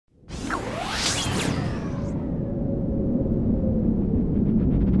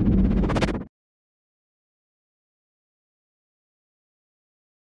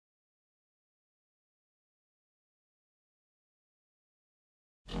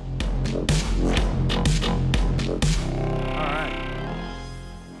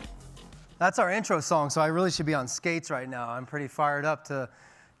That's our intro song, so I really should be on skates right now. I'm pretty fired up to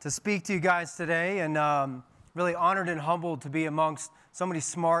speak to you guys today, and really honored and humbled to be amongst so many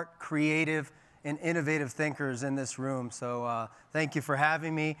smart, creative, and innovative thinkers in this room. So thank you for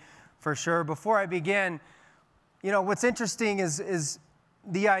having me, for sure. Before I begin, you know, what's interesting is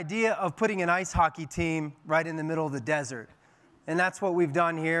the idea of putting an ice hockey team right in the middle of the desert. And that's what we've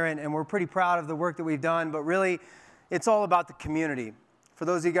done here, and we're pretty proud of the work that we've done, but really, it's all about the community. For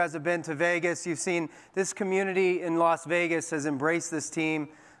those of you guys who have been to Vegas, you've seen this community in Las Vegas has embraced this team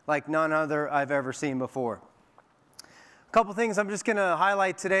like none other I've ever seen before. A couple things I'm just going to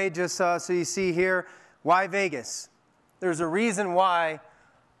highlight today, just so you see here. Why Vegas? There's a reason why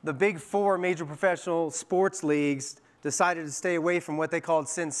the big four major professional sports leagues decided to stay away from what they called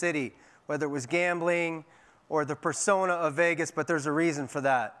Sin City, whether it was gambling or the persona of Vegas, but there's a reason for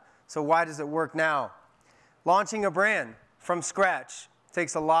that. So why does it work now? Launching a brand from scratch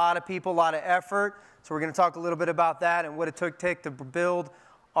takes a lot of people, a lot of effort. So we're going to talk a little bit about that and what it took to build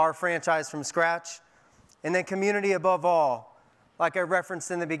our franchise from scratch. And then community above all. Like I referenced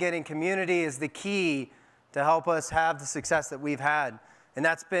in the beginning, community is the key to help us have the success that we've had. And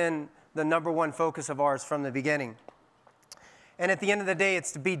that's been the #1 focus of ours from the beginning. And at the end of the day,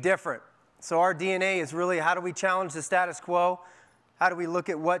 it's to be different. So our DNA is really how do we challenge the status quo? How do we look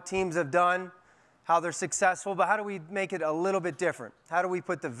at what teams have done, how they're successful, but how do we make it a little bit different? How do we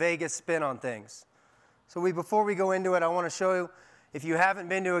put the Vegas spin on things? So before we go into it, I want to show you, if you haven't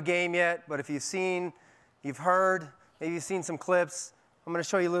been to a game yet, but if you've seen, you've heard, maybe you've seen some clips, I'm going to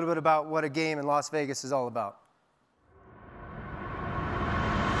show you a little bit about what a game in Las Vegas is all about.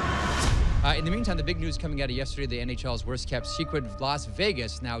 In the meantime, the big news coming out of yesterday, the NHL's worst-kept secret, Las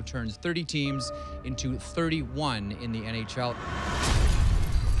Vegas now turns 30 teams into 31 in the NHL.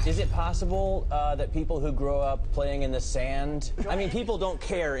 Is it possible that people who grow up playing in the sand, I mean, people don't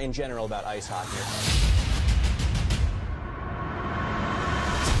care in general about ice hockey.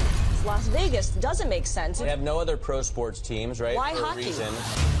 Las Vegas doesn't make sense. They have no other pro sports teams, right? Why For hockey? a reason.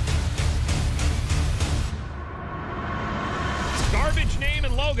 Garbage name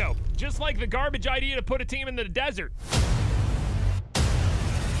and logo, just like the garbage idea to put a team in the desert.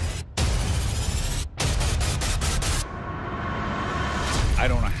 I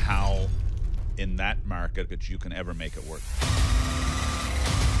don't know how in that market that you can ever make it work.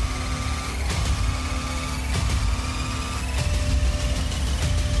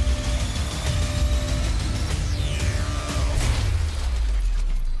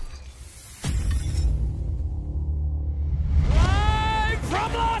 Live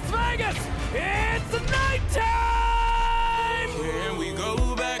from Las Vegas, it's nighttime! Here we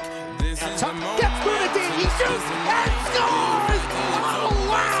go back. This is the moment. Gets through the D, he shoots and scores! Oh,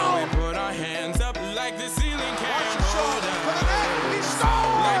 wow! So we put our hands up like the ceiling can't hold us.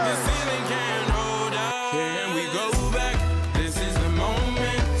 Like the ceiling can't hold us. Here we go back. This is the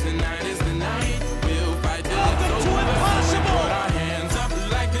moment. Tonight is the night. We'll fight till it's over. So we put our hands up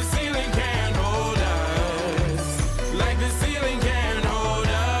like the ceiling can't hold us. Like the ceiling can't hold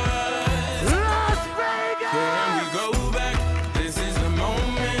us. Las Vegas! Here we go back. This is the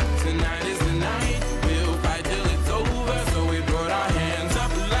moment. Tonight is the night. We'll fight till it's over. So we put our hands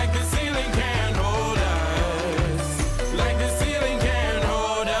up like the ceiling can't hold us. Like the ceiling can't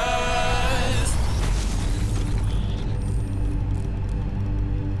hold us.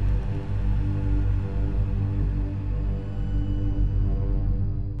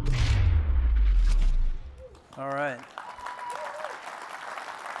 All right.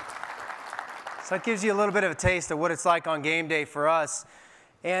 So that gives you a little bit of a taste of what it's like on game day for us.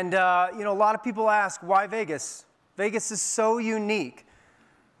 And, you know, a lot of people ask, why Vegas? Vegas is so unique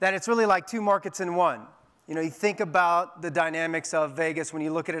that it's really like two markets in one. You know, you think about the dynamics of Vegas when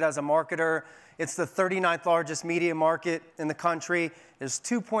you look at it as a marketer. It's the 39th largest media market in the country. There's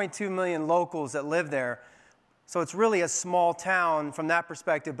 2.2 million locals that live there. So it's really a small town from that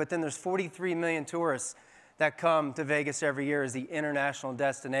perspective, but then there's 43 million tourists that come to Vegas every year as the international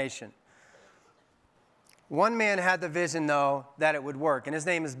destination. One man had the vision, though, that it would work, and his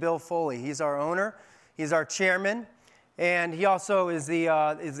name is Bill Foley. He's our owner. He's our chairman, and he also is the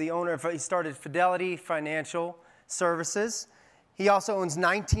owner of, he started Fidelity Financial Services. He also owns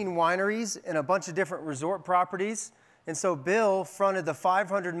 19 wineries and a bunch of different resort properties, and so Bill fronted the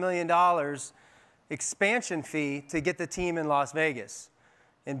 $500 million expansion fee to get the team in Las Vegas.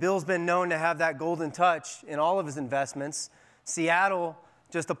 And Bill's been known to have that golden touch in all of his investments. Seattle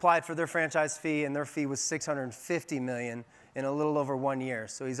just applied for their franchise fee, and their fee was $650 million in a little over 1 year.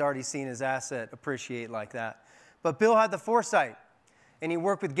 So he's already seen his asset appreciate like that. But Bill had the foresight, and he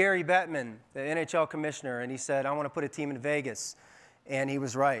worked with Gary Bettman, the NHL commissioner, and he said, I want to put a team in Vegas. And he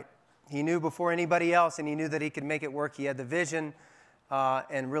was right. He knew before anybody else, and he knew that he could make it work. He had the vision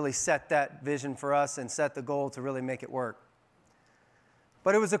and really set that vision for us and set the goal to really make it work.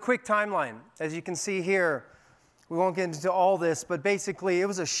 But it was a quick timeline. As you can see here, we won't get into all this, but basically it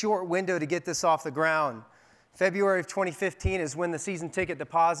was a short window to get this off the ground. February of 2015 is when the season ticket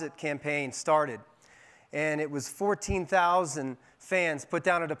deposit campaign started. And it was 14,000 fans put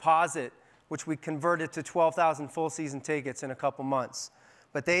down a deposit, which we converted to 12,000 full season tickets in a couple months.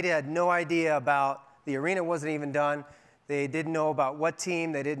 But they had no idea about, the arena wasn't even done. They didn't know about what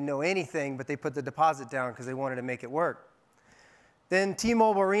team, they didn't know anything, but they put the deposit down because they wanted to make it work. Then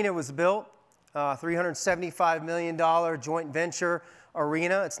T-Mobile Arena was built, $375 million joint venture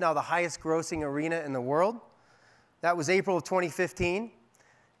arena. It's now the highest grossing arena in the world. That was April of 2015.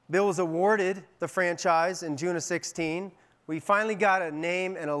 Bill was awarded the franchise in June of 16. We finally got a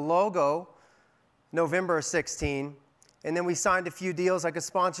name and a logo November of 16. And then we signed a few deals, like a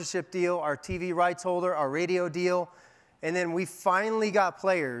sponsorship deal, our TV rights holder, our radio deal. And then we finally got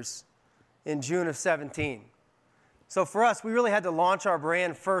players in June of 17. So for us, we really had to launch our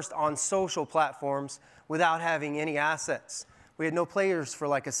brand first on social platforms without having any assets. We had no players for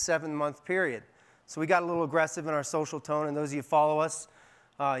like a 7-month period. So we got a little aggressive in our social tone, and those of you who follow us,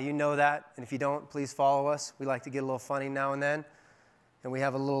 you know that. And if you don't, please follow us. We like to get a little funny now and then. And we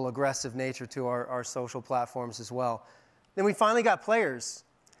have a little aggressive nature to our social platforms as well. Then we finally got players.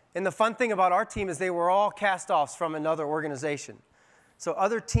 And the fun thing about our team is they were all cast-offs from another organization. So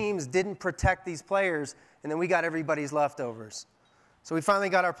other teams didn't protect these players, and then we got everybody's leftovers. So we finally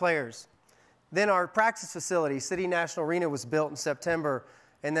got our players. Then our practice facility, City National Arena, was built in September,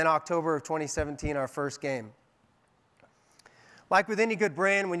 and then October of 2017, our first game. Like with any good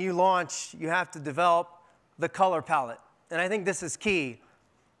brand, when you launch, you have to develop the color palette. And I think this is key.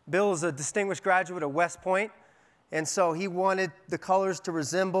 Bill is a distinguished graduate of West Point, and so he wanted the colors to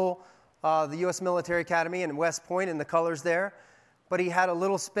resemble the U.S. Military Academy and West Point and the colors there, but he had a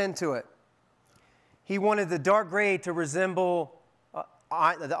little spin to it. He wanted the dark gray to resemble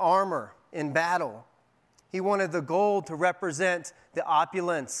the armor in battle. He wanted the gold to represent the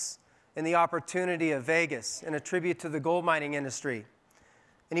opulence and the opportunity of Vegas and a tribute to the gold mining industry.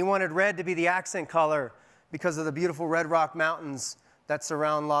 And he wanted red to be the accent color because of the beautiful Red Rock Mountains that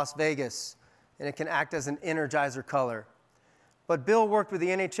surround Las Vegas, and it can act as an energizer color. But Bill worked with the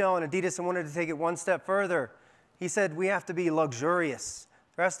NHL and Adidas and wanted to take it one step further. He said we have to be luxurious.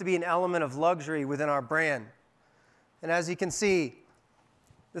 There has to be an element of luxury within our brand. And as you can see,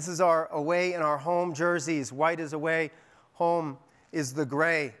 this is our away and our home jerseys. White is away, home is the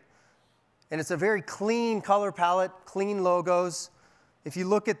gray. And it's a very clean color palette, clean logos. If you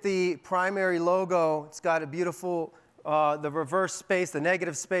look at the primary logo, it's got a beautiful, the reverse space, the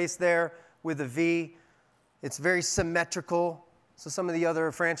negative space there with a V. It's very symmetrical. So some of the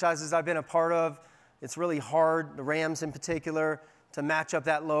other franchises I've been a part of, it's really hard, the Rams in particular, to match up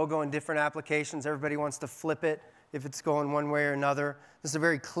that logo in different applications. Everybody wants to flip it if it's going one way or another. This is a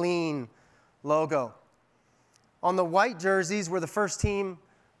very clean logo. On the white jerseys, we're the first team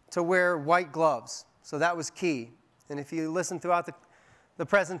to wear white gloves. So that was key. And if you listen throughout the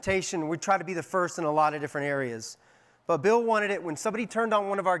presentation, we try to be the first in a lot of different areas. But Bill wanted it when somebody turned on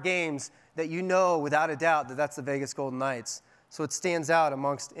one of our games that you know without a doubt that that's the Vegas Golden Knights. So it stands out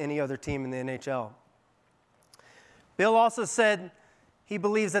amongst any other team in the NHL. Bill also said he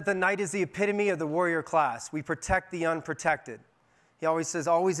believes that the Knight is the epitome of the warrior class. We protect the unprotected. He always says,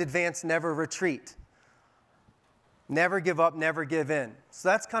 always advance, never retreat. Never give up, never give in. So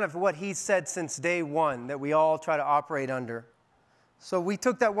that's kind of what he said since day one, that we all try to operate under. So we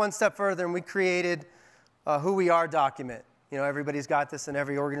took that one step further and we created a Who We Are document. You know, everybody's got this in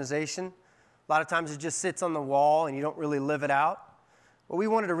every organization. A lot of times it just sits on the wall and you don't really live it out. But we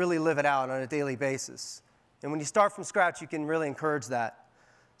wanted to really live it out on a daily basis. And when you start from scratch, you can really encourage that.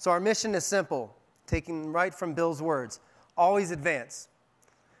 So our mission is simple, taking right from Bill's words. Always advance.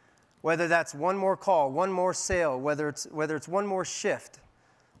 Whether that's one more call, one more sale, whether it's one more shift,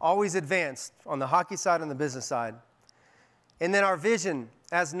 always advance on the hockey side and the business side. And then our vision,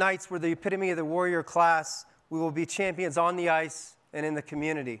 as Knights, we're the epitome of the warrior class. We will be champions on the ice and in the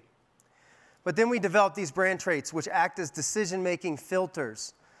community. But then we developed these brand traits which act as decision-making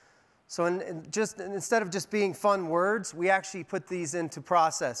filters. So instead of just being fun words, we actually put these into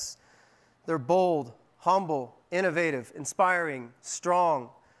process. They're bold, humble, innovative, inspiring, strong,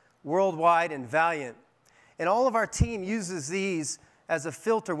 worldwide, and valiant. And all of our team uses these as a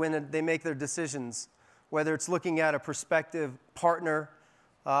filter when they make their decisions, whether it's looking at a prospective partner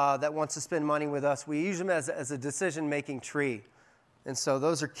that wants to spend money with us. We use them as a decision-making tree. And so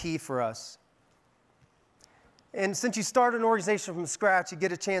those are key for us. And since you start an organization from scratch, you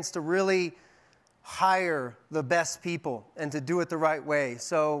get a chance to really hire the best people and to do it the right way.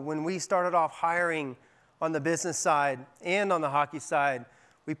 So when we started off hiring on the business side and on the hockey side,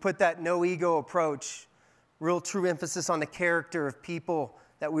 we put that no ego approach, real true emphasis on the character of people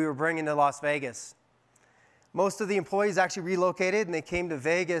that we were bringing to Las Vegas. Most of the employees actually relocated and they came to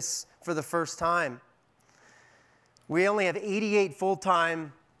Vegas for the first time. We only have 88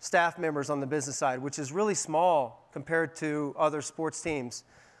 full-time staff members on the business side, which is really small compared to other sports teams.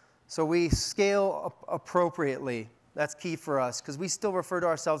 So we scale appropriately. That's key for us because we still refer to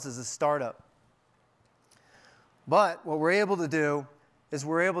ourselves as a startup. But what we're able to do is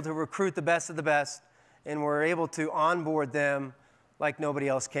we're able to recruit the best of the best, and we're able to onboard them like nobody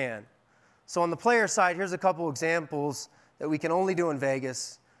else can. So on the player side, here's a couple examples that we can only do in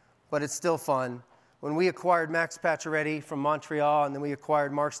Vegas, but it's still fun. When we acquired Max Pacioretty from Montreal, and then we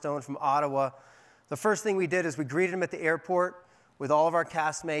acquired Mark Stone from Ottawa, the first thing we did is we greeted him at the airport with all of our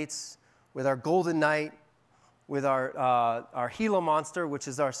castmates, with our Golden Knight, with our Gila Monster, which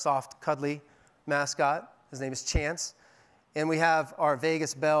is our soft, cuddly mascot. His name is Chance. And we have our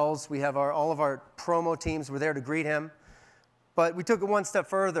Vegas Bells. We have all of our promo teams were there to greet him. But we took it one step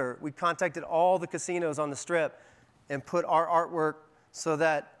further. We contacted all the casinos on the Strip and put our artwork so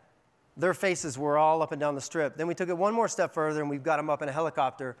that their faces were all up and down the Strip. Then we took it one more step further, and we've got him up in a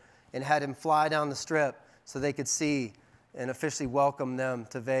helicopter and had him fly down the Strip so they could see and officially welcome them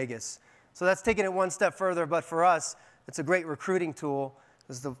to Vegas. So that's taking it one step further, but for us, it's a great recruiting tool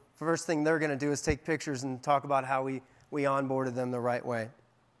because the first thing they're going to do is take pictures and talk about how we onboarded them the right way.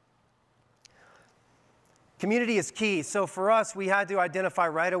 Community is key. So for us, we had to identify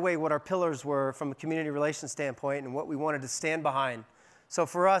right away what our pillars were from a community relations standpoint and what we wanted to stand behind. So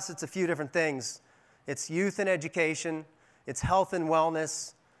for us, it's a few different things. It's youth and education, it's health and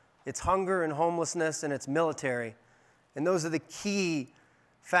wellness, it's hunger and homelessness, and it's military. And those are the key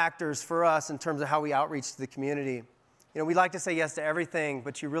factors for us in terms of how we outreach to the community. You know, we like to say yes to everything,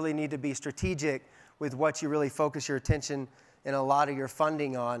 but you really need to be strategic with what you really focus your attention and a lot of your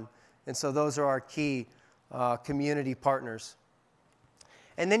funding on. And so those are our key community partners.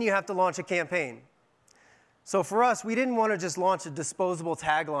 And then you have to launch a campaign. So for us, we didn't want to just launch a disposable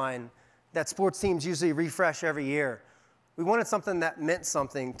tagline that sports teams usually refresh every year. We wanted something that meant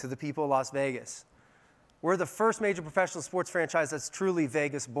something to the people of Las Vegas. We're the first major professional sports franchise that's truly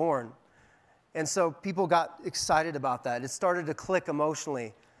Vegas-born. And so people got excited about that. It started to click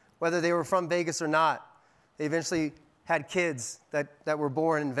emotionally. Whether they were from Vegas or not, they eventually had kids that were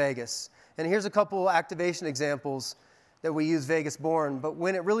born in Vegas. And here's a couple activation examples that we use Vegas-born. But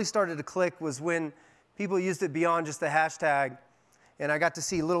when it really started to click was when people used it beyond just the hashtag. And I got to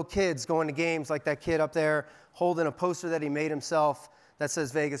see little kids going to games like that kid up there holding a poster that he made himself that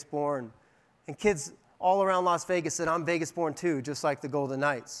says Vegas-born. And kids all around Las Vegas said, I'm Vegas-born too, just like the Golden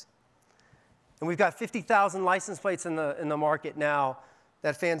Knights. And we've got 50,000 license plates in the market now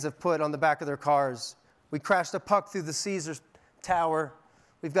that fans have put on the back of their cars. We crashed a puck through the Caesars Tower.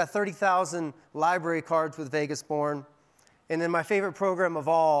 We've got 30,000 library cards with Vegas-born. And then my favorite program of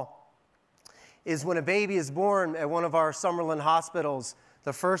all is when a baby is born at one of our Summerlin hospitals,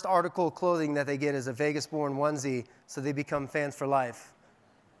 the first article of clothing that they get is a Vegas-born onesie, so they become fans for life.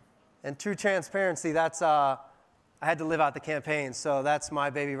 And true transparency, that's, I had to live out the campaign, so that's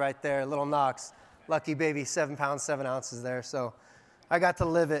my baby right there, little Knox. Lucky baby, 7 pounds, 7 ounces there, so I got to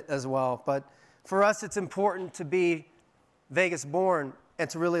live it as well. But for us, it's important to be Vegas-born and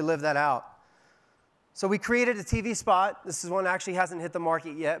to really live that out. So we created a TV spot. This is one that actually hasn't hit the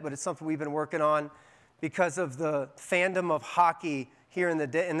market yet, but it's something we've been working on because of the fandom of hockey here in the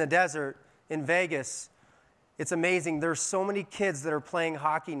desert in Vegas. It's amazing. There's so many kids that are playing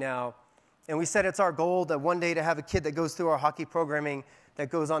hockey now. And we said it's our goal that one day to have a kid that goes through our hockey programming that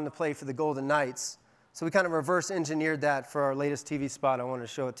goes on to play for the Golden Knights. So we kind of reverse engineered that for our latest TV spot. I want to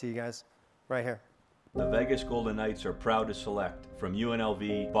show it to you guys right here. The Vegas Golden Knights are proud to select from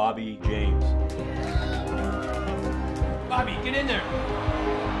UNLV, Bobby James. Bobby, get in there.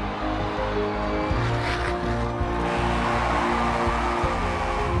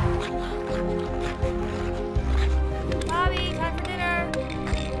 Bobby, time for dinner.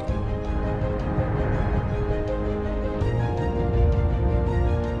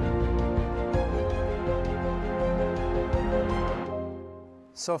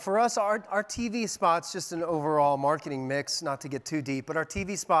 So for us, our TV spots, just an overall marketing mix, not to get too deep, but our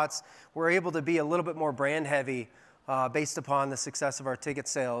TV spots, we're able to be a little bit more brand heavy based upon the success of our ticket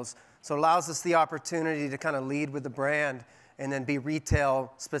sales. So it allows us the opportunity to kind of lead with the brand and then be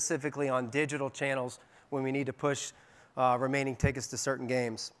retail specifically on digital channels when we need to push remaining tickets to certain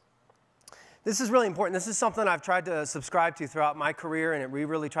games. This is really important. This is something I've tried to subscribe to throughout my career, and we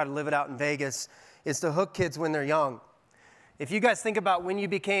really try to live it out in Vegas, is to hook kids when they're young. If you guys think about when you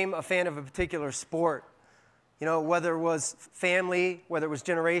became a fan of a particular sport, you know, whether it was family, whether it was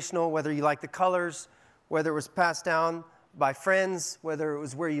generational, whether you liked the colors, whether it was passed down by friends, whether it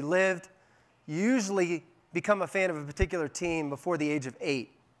was where you lived, you usually become a fan of a particular team before the age of 8.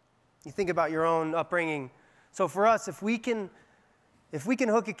 You think about your own upbringing. So for us, if we can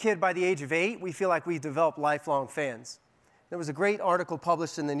hook a kid by the age of 8, we feel like we've developed lifelong fans. There was a great article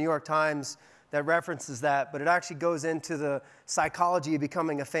published in the New York Times that references that, but it actually goes into the psychology of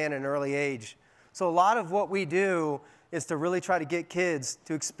becoming a fan at an early age. So a lot of what we do is to really try to get kids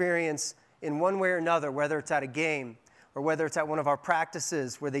to experience in one way or another, whether it's at a game or whether it's at one of our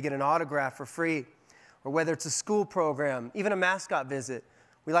practices where they get an autograph for free, or whether it's a school program, even a mascot visit.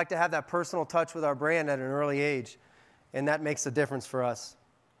 We like to have that personal touch with our brand at an early age, and that makes a difference for us.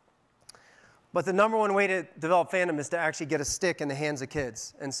 But the number one way to develop fandom is to actually get a stick in the hands of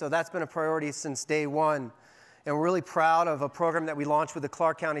kids. And so that's been a priority since day one. And we're really proud of a program that we launched with the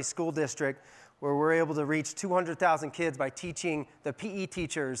Clark County School District where we're able to reach 200,000 kids by teaching the PE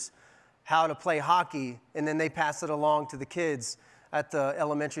teachers how to play hockey, and then they pass it along to the kids at the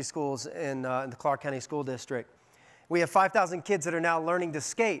elementary schools in the Clark County School District. We have 5,000 kids that are now learning to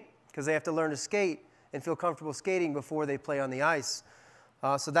skate because they have to learn to skate and feel comfortable skating before they play on the ice.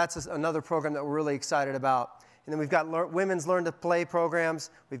 So that's another program that we're really excited about. And then we've got women's learn to play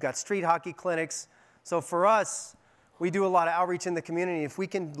programs. We've got street hockey clinics. So for us, we do a lot of outreach in the community. If we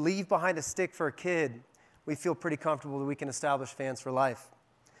can leave behind a stick for a kid, we feel pretty comfortable that we can establish fans for life.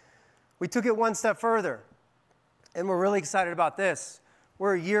 We took it one step further, and we're really excited about this.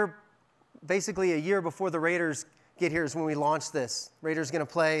 We're basically a year before the Raiders get here is when we launched this. Raiders are going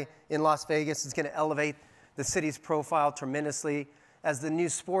to play in Las Vegas. It's going to elevate the city's profile tremendously as the new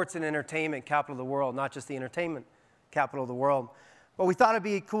sports and entertainment capital of the world, not just the entertainment capital of the world. But we thought it'd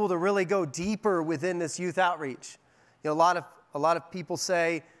be cool to really go deeper within this youth outreach. You know, a lot of people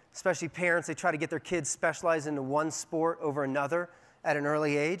say, especially parents, they try to get their kids specialized into one sport over another at an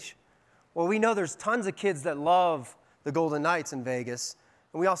early age. Well, we know there's tons of kids that love the Golden Knights in Vegas,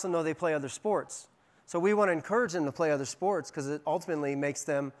 and we also know they play other sports. So we want to encourage them to play other sports because it ultimately makes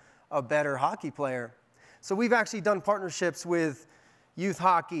them a better hockey player. So we've actually done partnerships with youth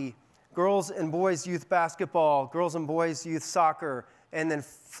hockey, girls and boys youth basketball, girls and boys youth soccer, and then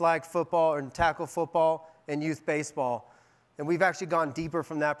flag football and tackle football and youth baseball. And we've actually gone deeper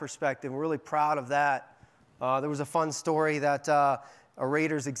from that perspective. We're really proud of that. There was a fun story that a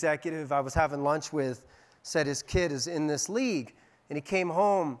Raiders executive I was having lunch with said his kid is in this league, and he came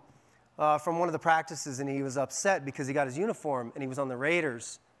home from one of the practices and he was upset because he got his uniform and he was on the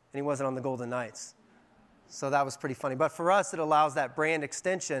Raiders and he wasn't on the Golden Knights. So that was pretty funny. But for us, it allows that brand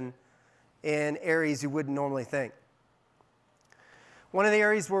extension in areas you wouldn't normally think. One of the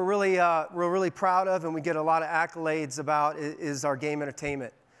areas we're really proud of and we get a lot of accolades about is our game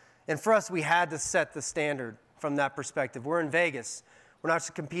entertainment. And for us, we had to set the standard from that perspective. We're in Vegas. We're not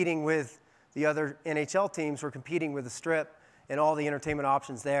just competing with the other NHL teams. We're competing with the Strip and all the entertainment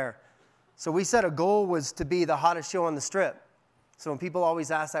options there. So we set a goal was to be the hottest show on the Strip. So when people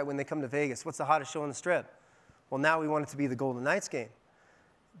always ask that when they come to Vegas, what's the hottest show on the Strip? Well, now we want it to be the Golden Knights game.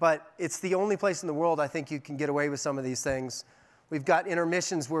 But it's the only place in the world I think you can get away with some of these things. We've got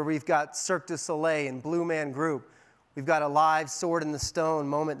intermissions where we've got Cirque du Soleil and Blue Man Group. We've got a live Sword in the Stone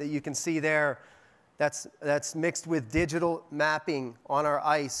moment that you can see there. That's mixed with digital mapping on our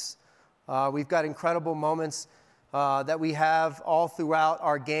ice. We've got incredible moments that we have all throughout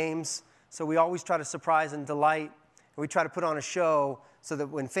our games. So we always try to surprise and delight. And we try to put on a show so that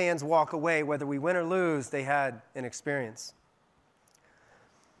when fans walk away, whether we win or lose, they had an experience.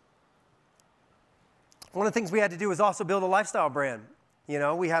 One of the things we had to do was also build a lifestyle brand. You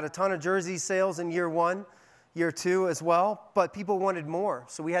know, we had a ton of jersey sales in year one, year two as well, but people wanted more.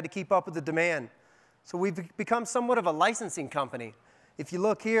 So we had to keep up with the demand. So we've become somewhat of a licensing company. If you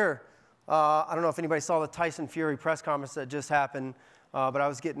look here, I don't know if anybody saw the Tyson Fury press conference that just happened, but I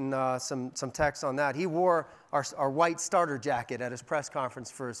was getting some texts on that. He wore our white starter jacket at his press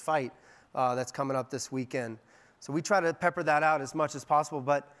conference for his fight that's coming up this weekend. So we try to pepper that out as much as possible,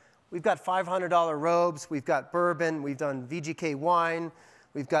 but we've got $500 robes, we've got bourbon, we've done VGK wine,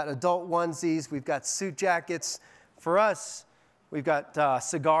 we've got adult onesies, we've got suit jackets. For us, we've got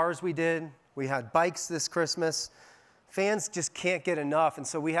cigars we did, we had bikes this Christmas. Fans just can't get enough, and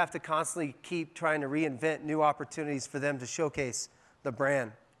so we have to constantly keep trying to reinvent new opportunities for them to showcase the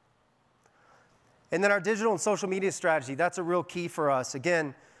brand. And then our digital and social media strategy, that's a real key for us.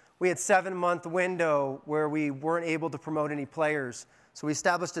 Again, we had a 7-month window where we weren't able to promote any players. So we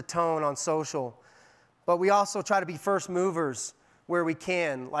established a tone on social. But we also try to be first movers where we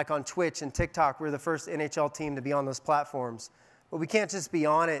can, like on Twitch and TikTok. We're the first NHL team to be on those platforms. But we can't just be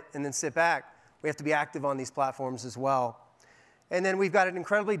on it and then sit back. We have to be active on these platforms as well. And then we've got an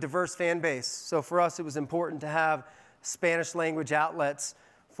incredibly diverse fan base. So for us, it was important to have Spanish language outlets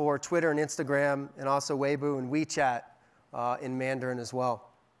for Twitter and Instagram, and also Weibo and WeChat in Mandarin as well.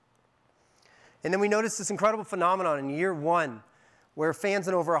 And then we noticed this incredible phenomenon in year one, where fans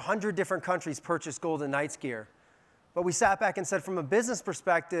in over 100 different countries purchased Golden Knights gear. But we sat back and said, from a business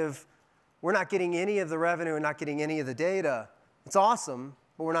perspective, we're not getting any of the revenue and not getting any of the data. It's awesome,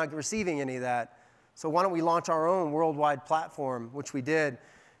 but we're not receiving any of that. So why don't we launch our own worldwide platform, which we did.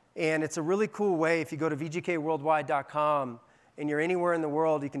 And it's a really cool way. If you go to vgkworldwide.com and you're anywhere in the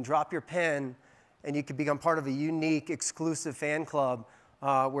world, you can drop your pin and you can become part of a unique, exclusive fan club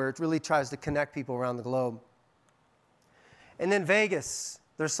where it really tries to connect people around the globe. And then Vegas,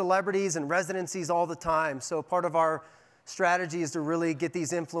 there's celebrities and residencies all the time. So part of our strategy is to really get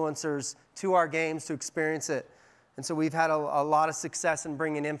these influencers to our games to experience it. And so we've had a lot of success in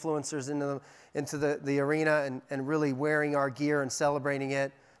bringing influencers into the arena and really wearing our gear and celebrating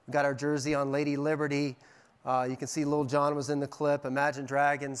it. We got our jersey on Lady Liberty. You can see Lil Jon was in the clip, Imagine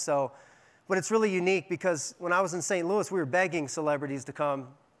Dragons. But it's really unique because when I was in St. Louis, we were begging celebrities to come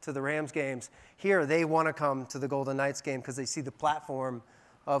to the Rams games. Here, they want to come to the Golden Knights game because they see the platform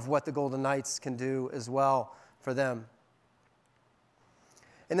of what the Golden Knights can do as well for them.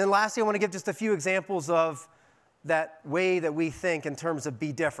 And then lastly, I want to give just a few examples of that way that we think in terms of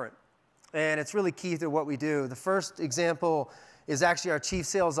be different. And it's really key to what we do. The first example is actually our chief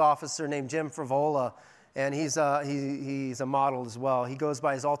sales officer named Jim Frivola. And he's a model as well. He goes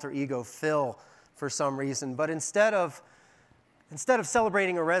by his alter ego, Phil, for some reason. But instead of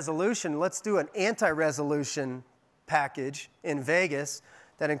celebrating a resolution, let's do an anti-resolution package in Vegas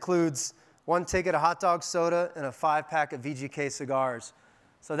that includes 1 ticket, a hot dog soda, and a 5-pack of VGK cigars.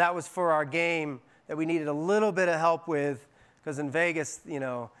 So that was for our game that we needed a little bit of help with, because in Vegas, you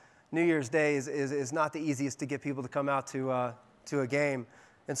know, New Year's Day is not the easiest to get people to come out to a game.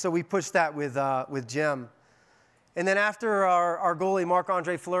 And so we pushed that with Jim. And then after our goalie,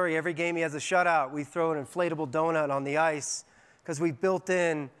 Marc-Andre Fleury, every game he has a shutout, we throw an inflatable donut on the ice because we built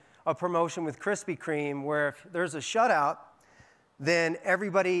in a promotion with Krispy Kreme where if there's a shutout, then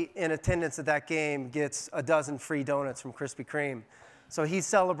everybody in attendance at that game gets a dozen free donuts from Krispy Kreme. So he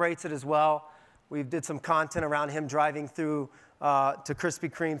celebrates it as well. We did some content around him driving through to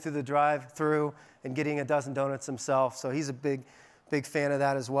Krispy Kreme through the drive-through and getting a dozen donuts himself. So he's a big fan of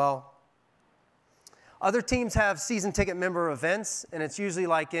that as well. Other teams have season ticket member events, and it's usually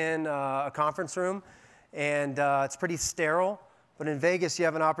like in a conference room, and it's pretty sterile. But in Vegas, you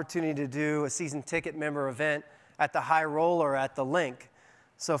have an opportunity to do a season ticket member event at the High Roller at the Link.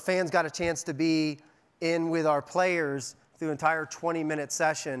 So fans got a chance to be in with our players through an entire 20-minute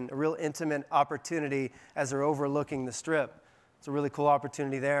session, a real intimate opportunity as they're overlooking the strip. It's a really cool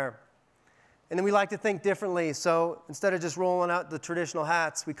opportunity there. And then we like to think differently. So instead of just rolling out the traditional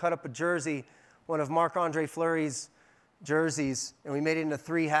hats, we cut up a jersey, one of Marc-Andre Fleury's jerseys, and we made it into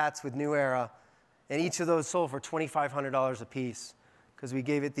 3 hats with New Era. And each of those sold for $2,500 a piece because we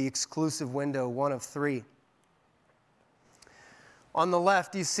gave it the exclusive window, 1 of 3. On the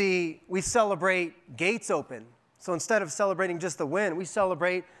left, you see we celebrate gates open. So instead of celebrating just the win, we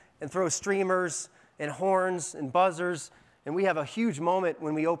celebrate and throw streamers and horns and buzzers. And we have a huge moment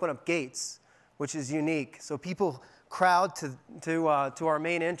when we open up gates, which is unique. So people crowd to our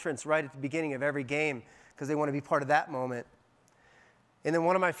main entrance right at the beginning of every game because they want to be part of that moment. And then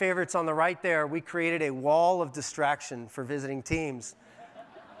one of my favorites on the right there, we created a wall of distraction for visiting teams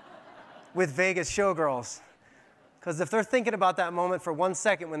with Vegas showgirls. Because if they're thinking about that moment for 1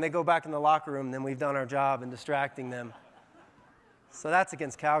 second when they go back in the locker room, then we've done our job in distracting them. So that's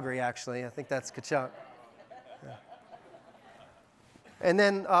against Calgary, actually. I think that's Kachuk. Yeah. And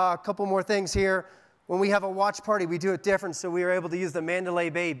then a couple more things here. When we have a watch party, we do it different. So we were able to use the Mandalay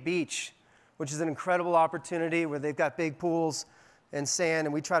Bay Beach, which is an incredible opportunity where they've got big pools and sand,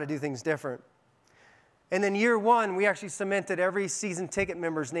 and we try to do things different. And then year one, we actually cemented every season ticket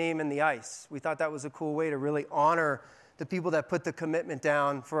member's name in the ice. We thought that was a cool way to really honor the people that put the commitment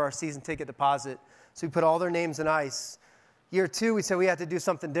down for our season ticket deposit. So we put all their names in ice. Year two, we said we had to do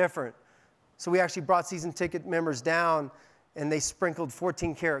something different. So we actually brought season ticket members down, and they sprinkled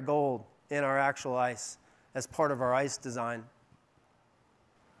 14 karat gold in our actual ice as part of our ice design.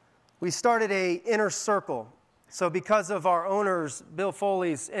 We started an inner circle. So because of our owner's, Bill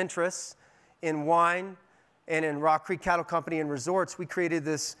Foley's, interests in wine and in Rock Creek Cattle Company and Resorts, we created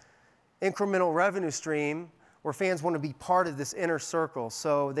this incremental revenue stream where fans want to be part of this inner circle.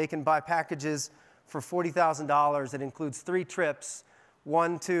 So they can buy packages for $40,000 that includes 3 trips,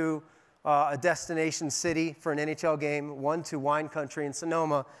 one to a destination city for an NHL game, one to wine country in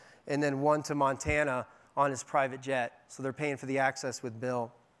Sonoma, and then one to Montana on his private jet. So they're paying for the access with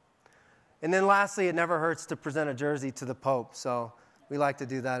Bill. And then lastly, it never hurts to present a jersey to the Pope. So we like to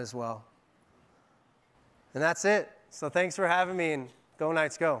do that as well. And that's it. So thanks for having me, and go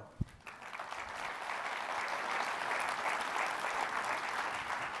Knights, go.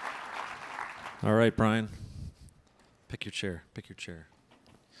 All right, Brian. Pick your chair. Pick your chair.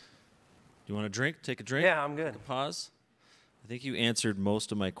 You want a drink? Take a drink? Yeah, I'm good. Take a pause. I think you answered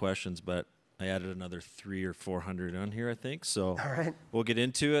most of my questions, but I added another 300 or 400 on here, I think. So all right, we'll get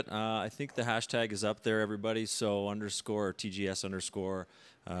into it. I think the hashtag is up there, everybody. So underscore or TGS underscore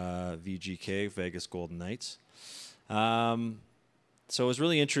VGK, Vegas Golden Knights. So it was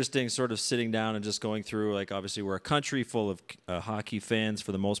really interesting sort of sitting down and just going through, like, obviously we're a country full of hockey fans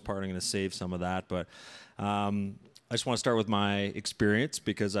for the most part. I'm going to save some of that. But I just want to start with my experience,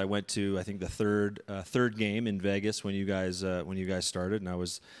 because I went to, I think, the third game in Vegas when you guys started, and I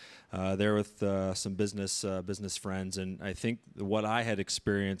was there with some business friends. And I think what I had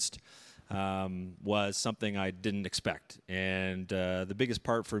experienced was something I didn't expect. And the biggest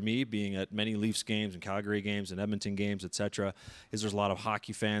part for me, being at many Leafs games and Calgary games and Edmonton games, etc., is there's a lot of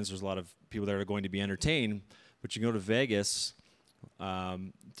hockey fans. There's a lot of people that are going to be entertained. But you go to Vegas,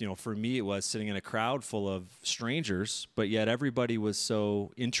 you know, for me, it was sitting in a crowd full of strangers, but yet everybody was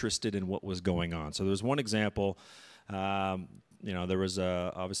so interested in what was going on. So there was one example. You know, there was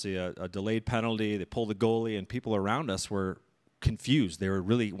obviously a delayed penalty. They pulled the goalie, and people around us were confused. They were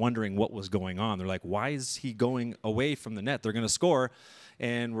really wondering what was going on. They're like, why is he going away from the net? They're going to score.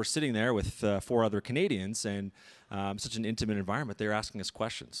 And we're sitting there with 4 other Canadians, and such an intimate environment. They're asking us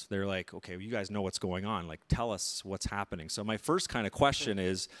questions. They're like, okay, well, you guys know what's going on. Like, tell us what's happening. So my first kind of question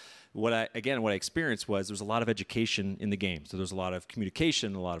is, what I experienced was there was a lot of education in the game. So there's a lot of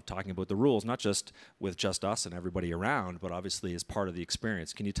communication, a lot of talking about the rules, not just with just us and everybody around, but obviously as part of the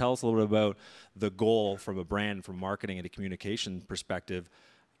experience. Can you tell us a little bit about the goal from a brand, from marketing and a communication perspective,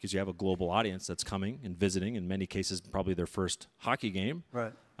 because you have a global audience that's coming and visiting, in many cases probably their first hockey game.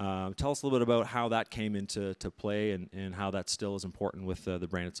 Right. Tell us a little bit about how that came into play, and how that still is important with the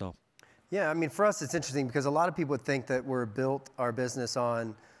brand itself. Yeah, I mean, for us it's interesting because a lot of people would think that we're built our business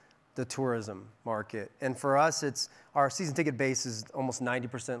on the tourism market. And for us, it's our season ticket base is almost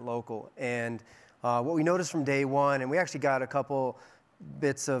 90% local. And what we noticed from day one, and we actually got a couple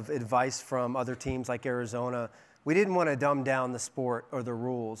bits of advice from other teams like Arizona, we didn't want to dumb down the sport or the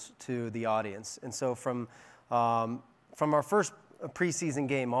rules to the audience. And so from our first preseason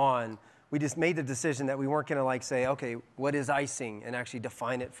game on, we just made the decision that we weren't going to like say, okay, what is icing, and actually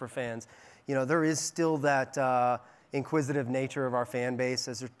define it for fans. You know, there is still that inquisitive nature of our fan base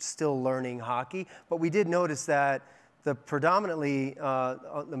as they're still learning hockey. But we did notice that the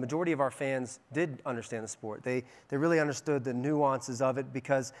majority of our fans did understand the sport. They really understood the nuances of it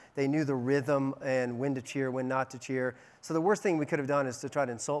because they knew the rhythm and when to cheer, when not to cheer. So the worst thing we could have done is to try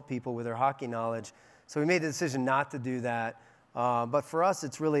to insult people with their hockey knowledge. So we made the decision not to do that. But for us,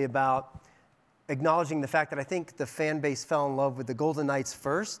 it's really about acknowledging the fact that I think the fan base fell in love with the Golden Knights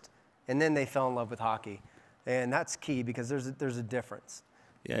first, and then they fell in love with hockey. And that's key because there's a difference.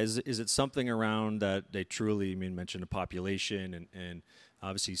 Yeah, is it something around that they truly, I mean, mentioned a population and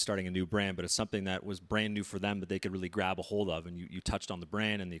obviously starting a new brand, but it's something that was brand new for them that they could really grab a hold of. And you touched on the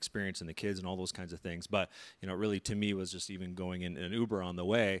brand and the experience and the kids and all those kinds of things. But, you know, really to me was just even going in an Uber on the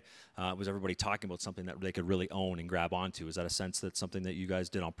way, was everybody talking about something that they could really own and grab onto? Is that a sense that's something that you guys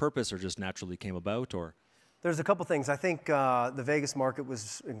did on purpose or just naturally came about, or? There's a couple things. I think the Vegas market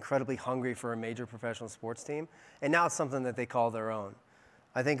was incredibly hungry for a major professional sports team, and now it's something that they call their own.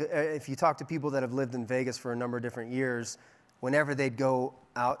 I think if you talk to people that have lived in Vegas for a number of different years, whenever they'd go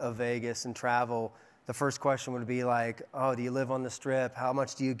out of Vegas and travel, the first question would be like, oh, do you live on the Strip? How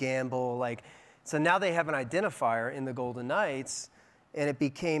much do you gamble? Like, so now they have an identifier in the Golden Knights, and it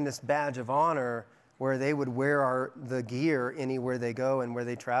became this badge of honor where they would wear the gear anywhere they go and where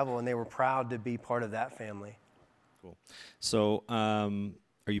they travel, and they were proud to be part of that family. Cool. So are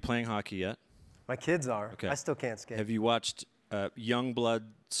you playing hockey yet? My kids are. Okay. I still can't skate. Have you watched Youngblood,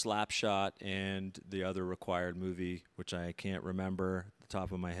 Slapshot, and the other required movie, which I can't remember at the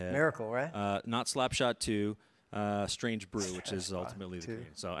top of my head? Miracle, right? Not Slapshot 2. Strange Brew, which is ultimately the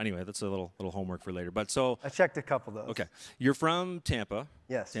Canadian. So anyway, that's a little homework for later. But so I checked a couple of those. Okay, you're from Tampa.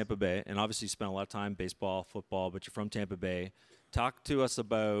 Yes. Tampa Bay, and obviously you spent a lot of time baseball, football, but you're from Tampa Bay. Talk to us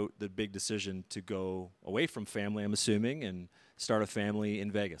about the big decision to go away from family, I'm assuming, and start a family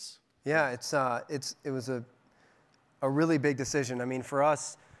in Vegas. Yeah, it was a a really big decision. I mean, for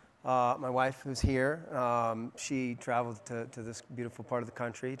us, my wife, who's here, she traveled to this beautiful part of the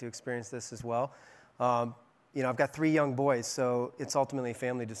country to experience this as well. You know, I've got 3 young boys, so it's ultimately a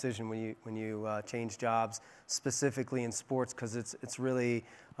family decision when you change jobs, specifically in sports, because it's really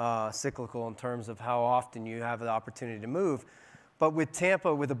cyclical in terms of how often you have the opportunity to move. But with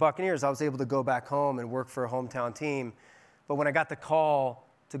Tampa, with the Buccaneers, I was able to go back home and work for a hometown team. But when I got the call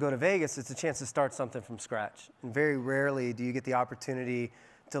to go to Vegas, it's a chance to start something from scratch. And very rarely do you get the opportunity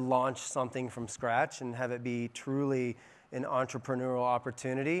to launch something from scratch and have it be truly an entrepreneurial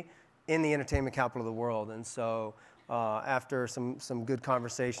opportunity in the entertainment capital of the world. And so after some good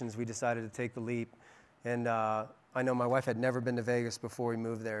conversations, we decided to take the leap. And I know my wife had never been to Vegas before we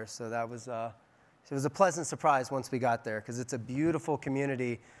moved there, so that was it was a pleasant surprise once we got there, because it's a beautiful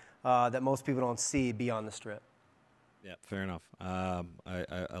community that most people don't see beyond the Strip. Yeah, fair enough.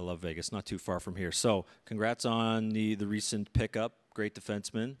 I love Vegas, not too far from here. So congrats on the recent pickup, great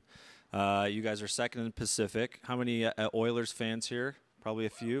defenseman. You guys are second in the Pacific. How many Oilers fans here? Probably a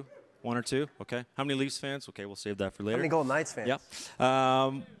few. 1 or 2? Okay. How many Leafs fans? Okay, we'll save that for later. How many Golden Knights fans?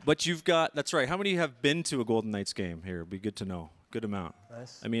 Yeah. But you've got, that's right. How many have been to a Golden Knights game here? It'd be good to know. Good amount.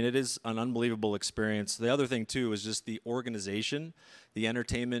 Nice. I mean, it is an unbelievable experience. The other thing, too, is just the organization, the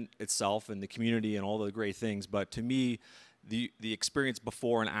entertainment itself, and the community and all the great things. But to me, the experience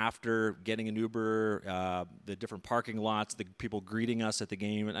before and after, getting an Uber, the different parking lots, the people greeting us at the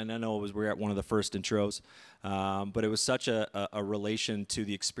game, and I know we were at one of the first intros, but it was such a relation to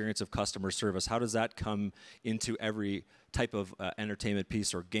the experience of customer service. How does that come into every type of entertainment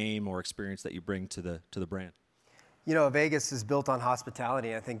piece or game or experience that you bring to the brand? You know, Vegas is built on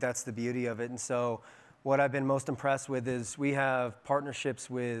hospitality. I think that's the beauty of it. And so what I've been most impressed with is we have partnerships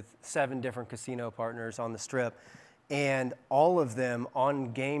with 7 different casino partners on the Strip. And all of them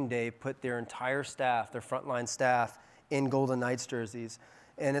on game day put their entire staff, their frontline staff, in Golden Knights jerseys.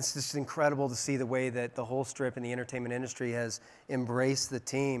 And it's just incredible to see the way that the whole Strip and the entertainment industry has embraced the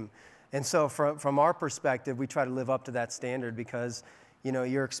team. And so from our perspective, we try to live up to that standard, because you know,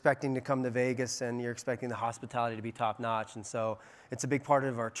 you're expecting to come to Vegas and you're expecting the hospitality to be top notch. And so it's a big part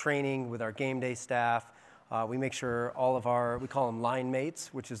of our training with our game day staff. We make sure all of our, we call them line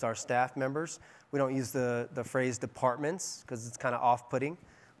mates, which is our staff members. We don't use the phrase departments because it's kind of off-putting.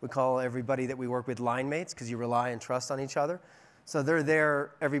 We call everybody that we work with line mates because you rely and trust on each other. So they're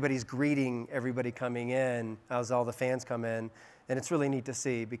there, everybody's greeting everybody coming in as all the fans come in. And it's really neat to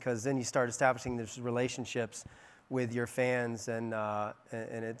see, because then you start establishing these relationships with your fans, and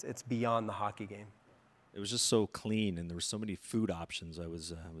it's beyond the hockey game. It was just so clean, and there were so many food options.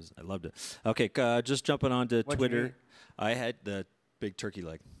 I loved it. Okay, just jumping on to Twitter. I had the big turkey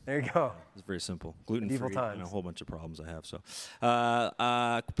leg. There you go. It's very simple, gluten-free, and a whole bunch of problems I have.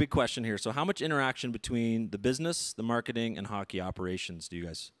 So, big question here. So, how much interaction between the business, the marketing, and hockey operations do you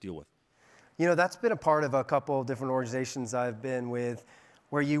guys deal with? You know, that's been a part of a couple of different organizations I've been with,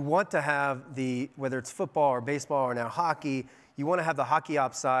 where you want to have whether it's football or baseball or now hockey, you want to have the hockey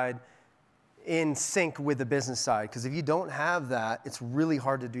ops side in sync with the business side. Because if you don't have that, it's really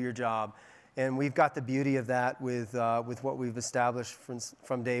hard to do your job. And we've got the beauty of that with what we've established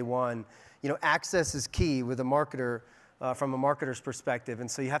from day one. You know, access is key with a marketer, from a marketer's perspective.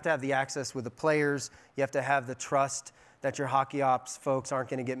 And so you have to have the access with the players. You have to have the trust that your hockey ops folks aren't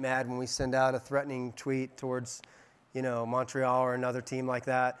going to get mad when we send out a threatening tweet towards, you know, Montreal or another team like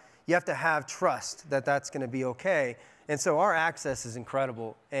that. You have to have trust that that's going to be okay. And so our access is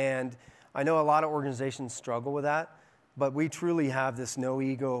incredible. And I know a lot of organizations struggle with that, but we truly have this no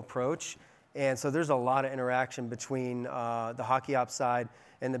ego approach. And so there's a lot of interaction between the hockey ops side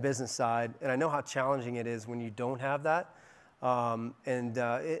and the business side. And I know how challenging it is when you don't have that.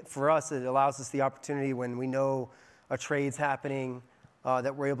 For us, it allows us the opportunity when we know a trade's happening,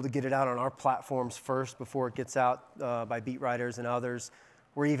 that we're able to get it out on our platforms first before it gets out by beat writers and others.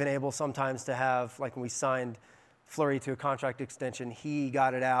 We're even able sometimes to have, like when we signed Fleury to a contract extension, he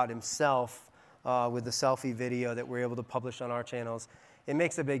got it out himself with the selfie video that we're able to publish on our channels. It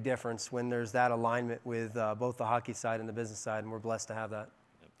makes a big difference when there's that alignment with both the hockey side and the business side, and we're blessed to have that.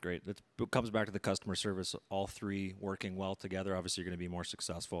 Great. It comes back to the customer service, all 3 working well together. Obviously, you're going to be more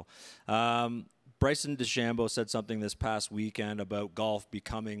successful. Bryson DeChambeau said something this past weekend about golf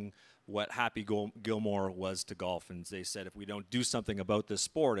becoming what Happy Gilmore was to golf. And they said if we don't do something about this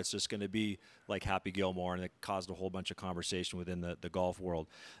sport, it's just going to be like Happy Gilmore. And it caused a whole bunch of conversation within the golf world.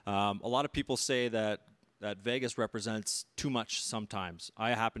 A lot of people say that Vegas represents too much sometimes.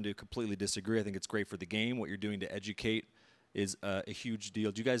 I happen to completely disagree. I think it's great for the game, what you're doing to educate is a huge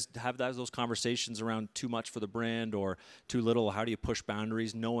deal. Do you guys have those conversations around too much for the brand or too little? How do you push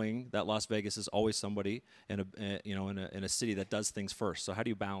boundaries, knowing that Las Vegas is always somebody in a city that does things first? So how do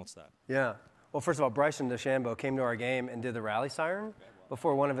you balance that? Yeah. Well, first of all, Bryson DeChambeau came to our game and did the rally siren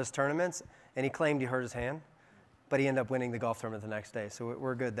before one of his tournaments, and he claimed he hurt his hand, but he ended up winning the golf tournament the next day. So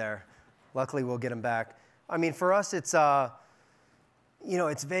we're good there. Luckily, we'll get him back. I mean, for us, it's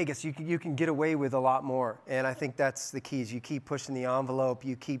it's Vegas. You can get away with a lot more, and I think that's the key. Is you keep pushing the envelope,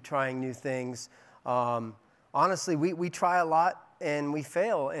 you keep trying new things. Honestly, we try a lot and we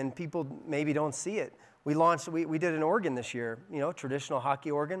fail, and people maybe don't see it. We did an organ this year, traditional hockey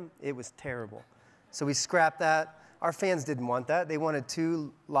organ. It was terrible, so we scrapped that. Our fans didn't want that. They wanted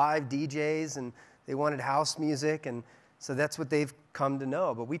 2 live DJs and they wanted house music, and so that's what they've come to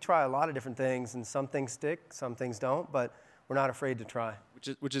know. But we try a lot of different things, and some things stick, some things don't. But we're not afraid to try.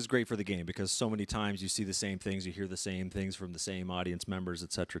 Which is great for the game, because so many times you see the same things, you hear the same things from the same audience members,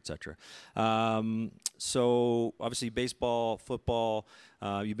 et cetera, et cetera. So obviously baseball, football,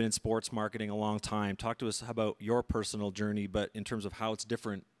 you've been in sports marketing a long time. Talk to us about your personal journey, but in terms of how it's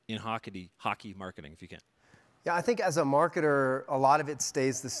different in hockey marketing, if you can. Yeah, I think as a marketer, a lot of it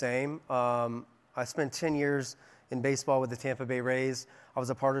stays the same. I spent 10 years in baseball with the Tampa Bay Rays. I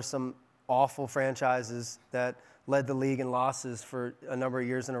was a part of some awful franchises that led the league in losses for a number of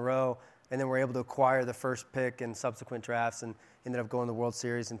years in a row, and then were able to acquire the first pick in subsequent drafts and ended up going to the World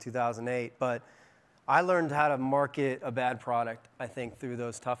Series in 2008. But I learned how to market a bad product, I think, through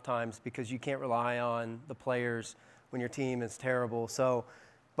those tough times, because you can't rely on the players when your team is terrible. So,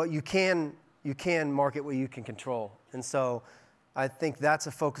 but you can market what you can control. And so I think that's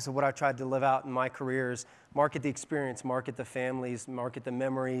a focus of what I tried to live out in my career, is market the experience, market the families, market the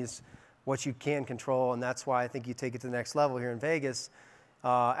memories, what you can control, and that's why I think you take it to the next level here in Vegas.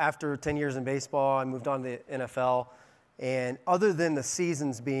 After 10 years in baseball, I moved on to the NFL, and other than the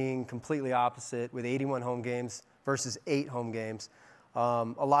seasons being completely opposite with 81 home games versus 8 home games,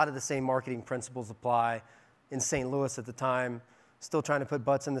 a lot of the same marketing principles apply. In St. Louis at the time, still trying to put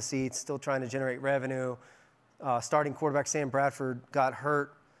butts in the seats, still trying to generate revenue. Starting quarterback Sam Bradford got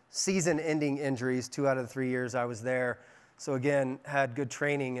hurt, season-ending injuries 2 out of the 3 years I was there. So again, had good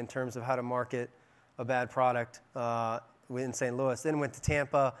training in terms of how to market a bad product in St. Louis. Then went to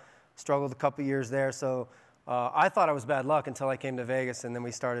Tampa, struggled a couple years there. So I thought I was bad luck until I came to Vegas, and then we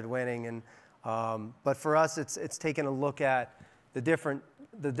started winning. And but for us, it's taking a look at the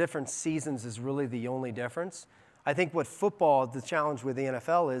different seasons is really the only difference. I think what football, the challenge with the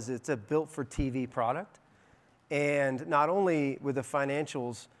NFL is it's a built-for-TV product. And not only with the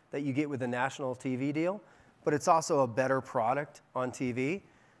financials that you get with a national TV deal, but it's also a better product on TV.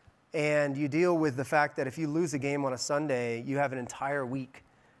 And you deal with the fact that if you lose a game on a Sunday, you have an entire week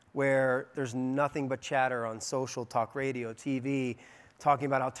where there's nothing but chatter on social, talk radio, TV, talking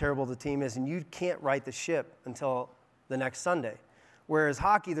about how terrible the team is, and you can't right the ship until the next Sunday. Whereas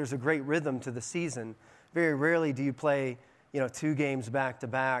hockey, there's a great rhythm to the season. Very rarely do you play 2 games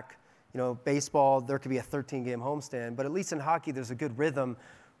back-to-back. Baseball, there could be a 13-game homestand, but at least in hockey, there's a good rhythm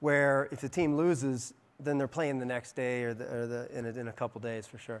where if the team loses, then they're playing the next day or in a couple days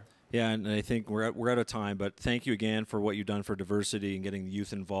for sure. Yeah, and I think we're out of time, but thank you again for what you've done for diversity and getting the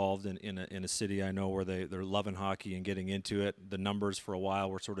youth involved in a city I know where they're loving hockey and getting into it. The numbers for a while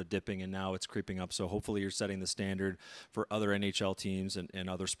were sort of dipping, and now it's creeping up. So hopefully you're setting the standard for other NHL teams and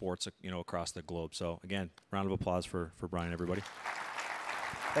other sports across the globe. So again, round of applause for Brian, everybody.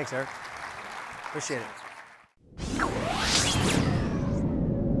 Thanks, Eric. Appreciate it.